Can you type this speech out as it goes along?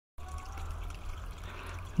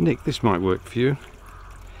Nick, this might work for you.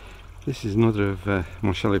 This is another of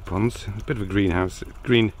my shallow ponds. A bit of a greenhouse,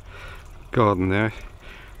 green garden there.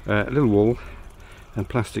 A little wall and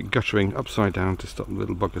plastic guttering upside down to stop the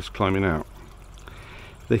little buggers climbing out.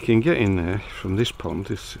 They can get in there from this pond,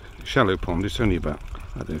 this shallow pond. It's only about,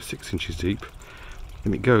 I don't know, 6 inches deep,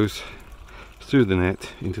 and it goes through the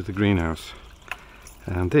net into the greenhouse.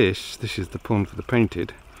 And this is the pond for the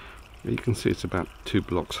painted. You can see it's about 2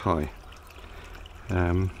 blocks high.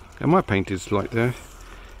 And my painted's like there.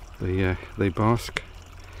 They bask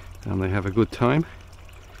and they have a good time.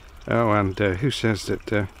 Oh, and who says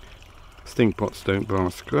that stink pots don't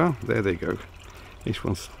bask? Well, there they go. This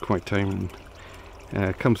one's quite tame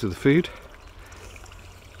and comes with the food.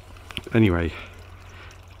 Anyway,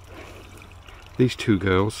 these 2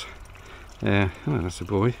 girls, oh, that's a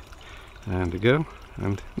boy and a girl,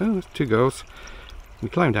 and no, that's 2 girls. We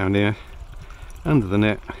climb down here under the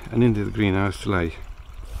net and into the greenhouse to lay.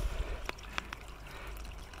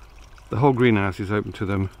 The whole greenhouse is open to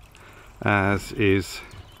them, as is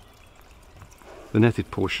the netted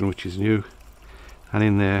portion, which is new, and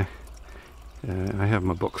in there I have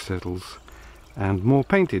my box turtles and more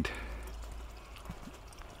painted.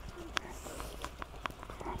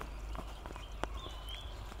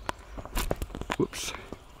 Whoops.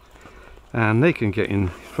 And they can get in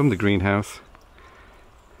from the greenhouse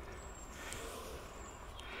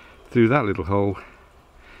through that little hole,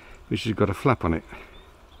 which has got a flap on it.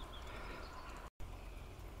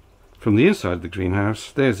 From the inside of the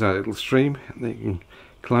greenhouse, there's that little stream. They can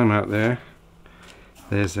climb out there.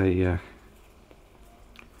 There's a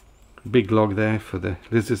big log there for the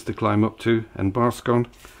lizards to climb up to and bask on.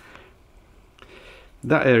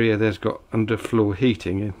 That area there's got underfloor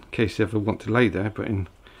heating in case they ever want to lay there, but in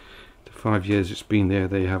the 5 years it's been there,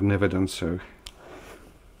 they have never done so.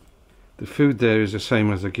 The food there is the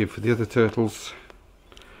same as I give for the other turtles,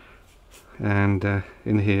 and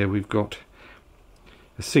in here we've got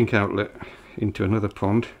a sink outlet into another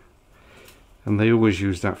pond, and they always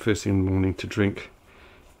use that first thing in the morning to drink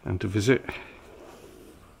and to visit.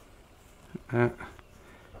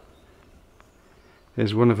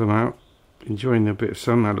 There's one of them out enjoying a bit of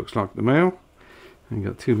sun. That looks like the male, and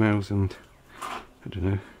you've got 2 males and I don't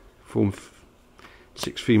know,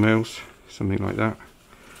 6 females, something like that.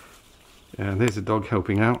 And there's a dog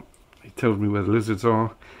helping out. He told me where the lizards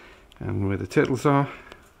are and where the turtles are.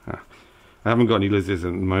 I haven't got any lizards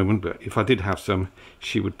at the moment, but if I did have some,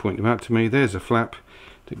 she would point them out to me. There's a flap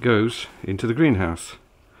that goes into the greenhouse.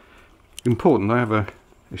 Important, I have a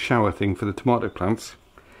shower thing for the tomato plants.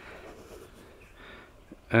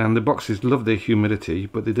 And the boxes love their humidity,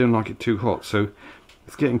 but they don't like it too hot, so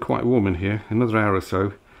it's getting quite warm in here. Another hour or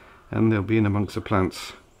so, and they'll be in amongst the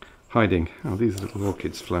plants, hiding. Oh, these are little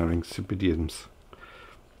orchids flowering, cymbidiums.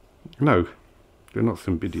 No, they're not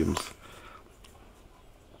cymbidiums.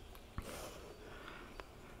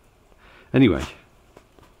 Anyway,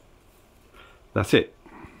 that's it.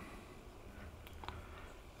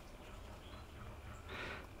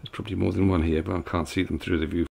 There's probably more than one here, but I can't see them through the view.